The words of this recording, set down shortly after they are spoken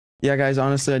Yeah, guys,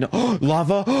 honestly, I don't.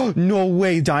 Lava? No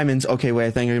way, diamonds. Okay, wait,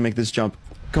 I think I can make this jump.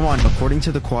 Come on. According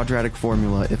to the quadratic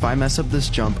formula, if I mess up this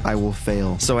jump, I will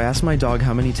fail. So I asked my dog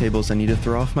how many tables I need to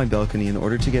throw off my balcony in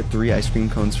order to get 3 ice cream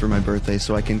cones for my birthday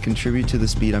so I can contribute to the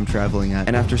speed I'm traveling at.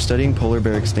 And after studying polar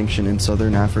bear extinction in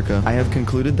southern Africa, I have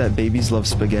concluded that babies love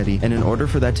spaghetti. And in order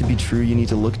for that to be true, you need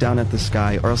to look down at the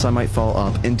sky or else I might fall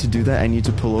up. And to do that, I need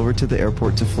to pull over to the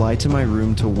airport to fly to my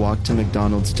room to walk to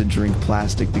McDonald's to drink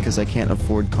plastic because I can't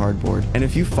afford cardboard. And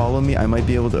if you follow me, I might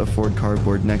be able to afford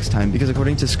cardboard next time because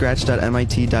according to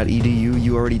scratch.mit.edu,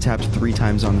 you already tapped 3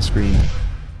 times on the screen.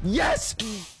 Yes!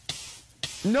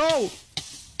 No!